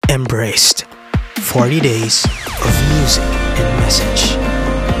Embraced 40 days of music and message.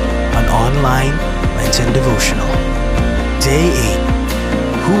 An online Lenten devotional. Day 8.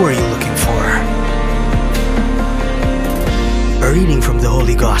 Who are you looking for? A reading from the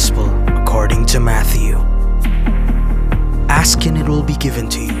Holy Gospel according to Matthew. Ask and it will be given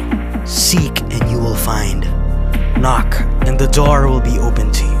to you. Seek and you will find. Knock and the door will be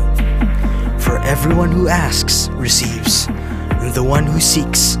opened to you. For everyone who asks receives, and the one who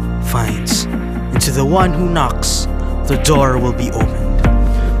seeks finds, and to the one who knocks the door will be opened.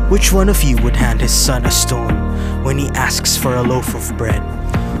 Which one of you would hand his son a stone when he asks for a loaf of bread,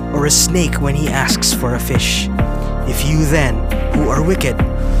 or a snake when he asks for a fish? If you then, who are wicked,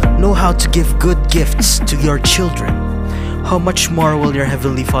 know how to give good gifts to your children, how much more will your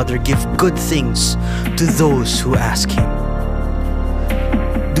heavenly Father give good things to those who ask him?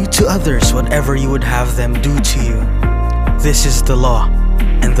 Do to others whatever you would have them do to you. This is the law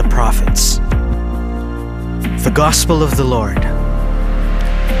and the prophets. The Gospel of the Lord.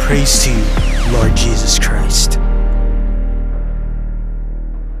 Praise to you, Lord Jesus Christ.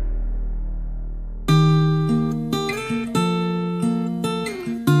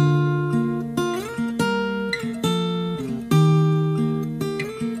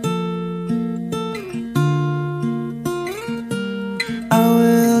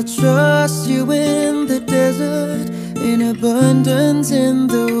 Trust you in the desert, in abundance in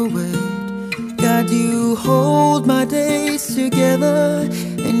the wind. God, you hold my days together,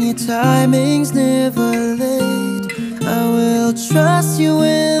 and your timing's never late. I will trust you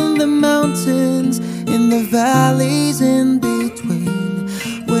in the mountains, in the valleys in between.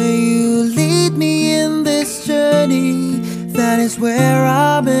 Where you lead me in this journey, that is where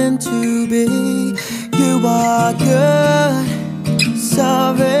I'm meant to be. You are good,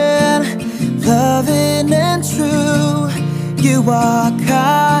 sovereign, loving and true. You are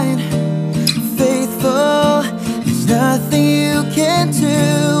kind, faithful, there's nothing you can't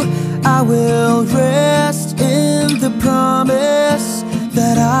do. I will rest in the promise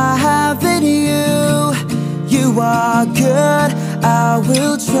that I have in you. You are good, I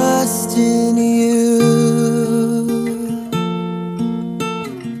will trust in you.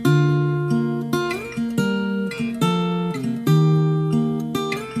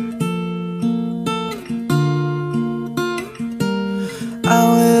 I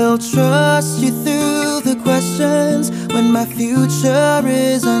will trust you through the questions when my future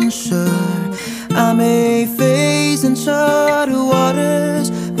is unsure. I may face uncharted waters,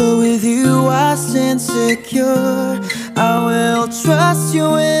 but with you I stand secure. I will trust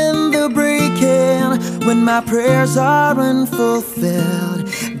you in the breaking when my prayers are unfulfilled.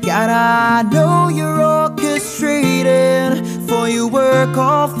 God, I know you're orchestrating, for you work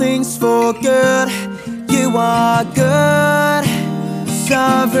all things for good. You are good,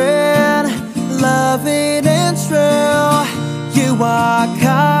 sovereign, loving and true. You are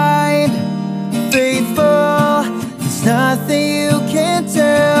kind, faithful, there's nothing you can't do.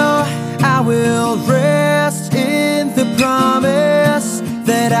 I will rest in the promise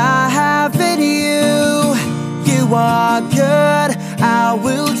that I have in you. You are good, I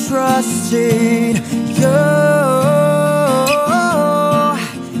will trust in you.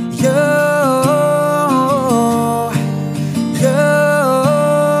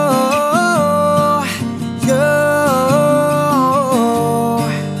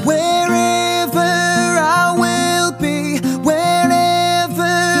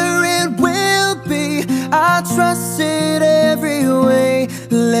 Trusted every way,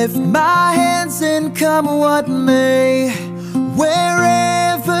 lift my hands and come what may.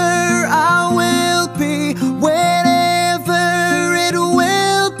 Wherever I will be, whenever it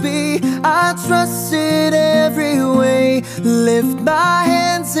will be, I trust it every way, lift my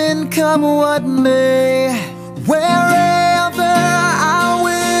hands and come what may. Wherever I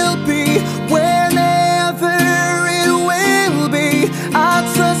will be, whenever it will be, I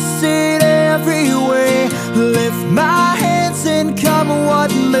trust it every way, lift my hands and come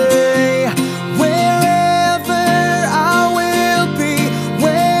what may. Wherever I will be,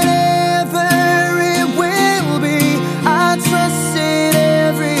 whenever it will be, I trust it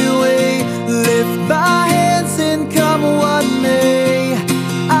every way, lift my hands and come what may.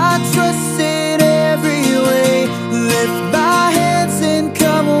 I trust it every way, lift my hands and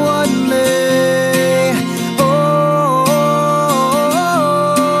come what may. Oh,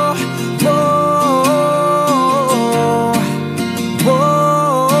 oh, oh,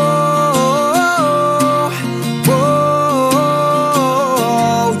 oh.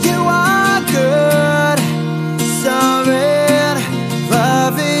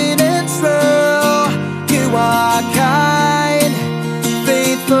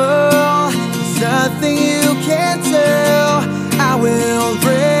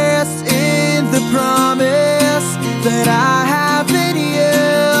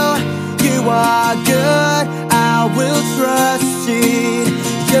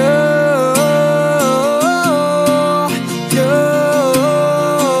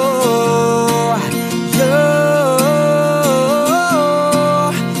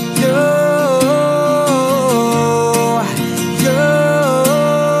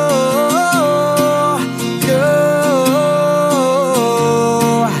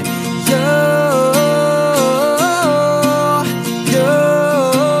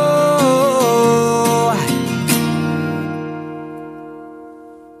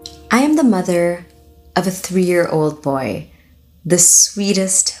 I am the mother of a 3-year-old boy, the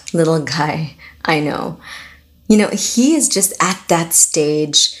sweetest little guy I know. You know, he is just at that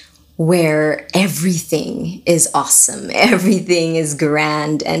stage where everything is awesome, everything is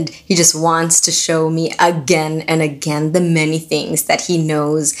grand, and he just wants to show me again and again the many things that he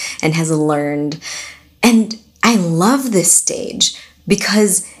knows and has learned. And I love this stage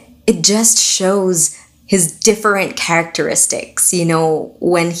because it just shows his different characteristics, you know,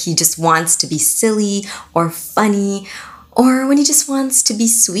 when he just wants to be silly or funny, or when he just wants to be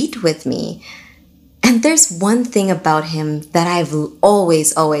sweet with me. And there's one thing about him that I've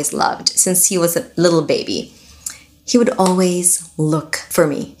always loved since he was a little baby. He would always look for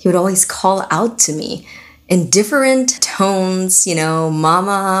me. He would always call out to me in different tones, you know,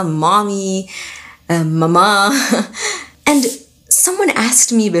 mama, mommy, mama. And someone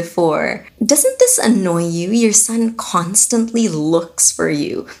asked me before, doesn't this annoy you? Your son constantly looks for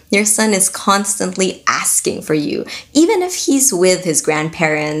you. Your son is constantly asking for you, even if he's with his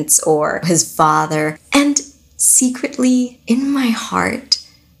grandparents or his father. And secretly, in my heart,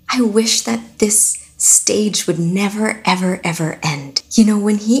 I wish that this stage would never, ever end. You know,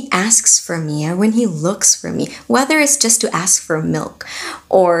 when he asks for me or when he looks for me, whether it's just to ask for milk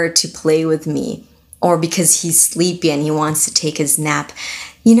or to play with me, or because he's sleepy and he wants to take his nap,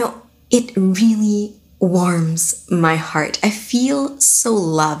 you know, it really warms my heart. I feel so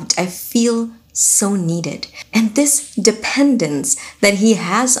loved. I feel so needed. And this dependence that he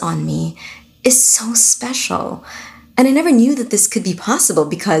has on me is so special. And I never knew that this could be possible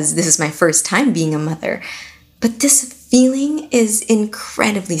because this is my first time being a mother. But this feeling is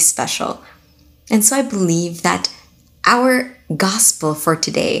incredibly special. And so I believe that our gospel for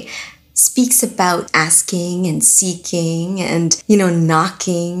today speaks about asking and seeking and, you know,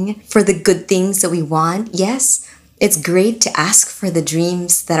 knocking for the good things that we want. Yes, it's great to ask for the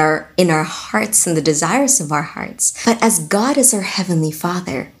dreams that are in our hearts and the desires of our hearts. But as God is our Heavenly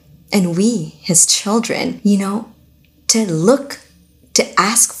Father and we, His children, you know, to look, to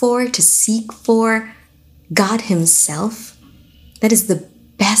ask for, to seek for God Himself, that is the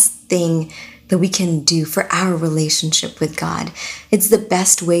best thing that we can do for our relationship with God. It's the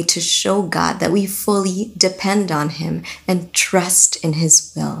best way to show God that we fully depend on Him and trust in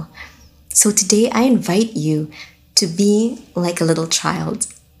His will. So today I invite you to be like a little child,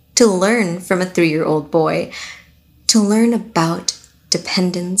 to learn from a 3-year-old boy, to learn about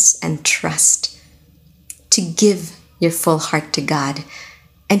dependence and trust, to give your full heart to God,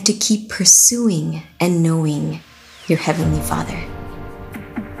 and to keep pursuing and knowing your Heavenly Father.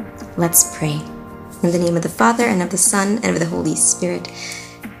 Let's pray. In the name of the Father, and of the Son, and of the Holy Spirit.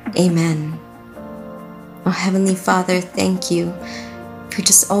 Amen. Oh, Heavenly Father, thank you for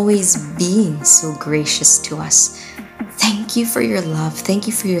just always being so gracious to us. Thank you for your love. Thank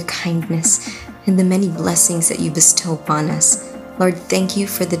you for your kindness and the many blessings that you bestow upon us. Lord, thank you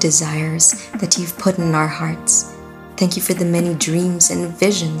for the desires that you've put in our hearts. Thank you for the many dreams and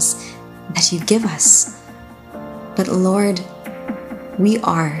visions that you give us. But Lord, we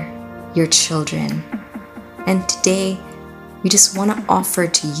are your children. And today, we just want to offer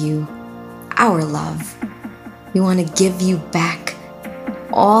to you our love. We want to give you back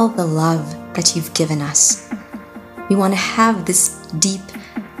all the love that you've given us. We want to have this deep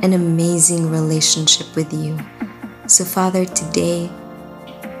and amazing relationship with you. So Father, today,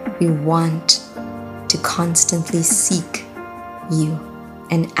 we want to constantly seek you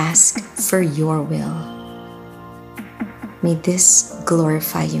and ask for your will. May this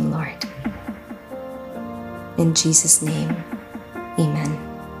glorify you, Lord. In Jesus' name, amen.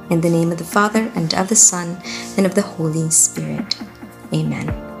 In the name of the Father, and of the Son, and of the Holy Spirit.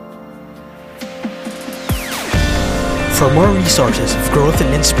 Amen. For more resources of growth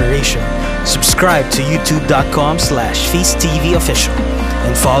and inspiration, subscribe to youtube.com/FeastTVOfficial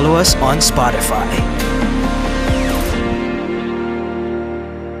and follow us on Spotify.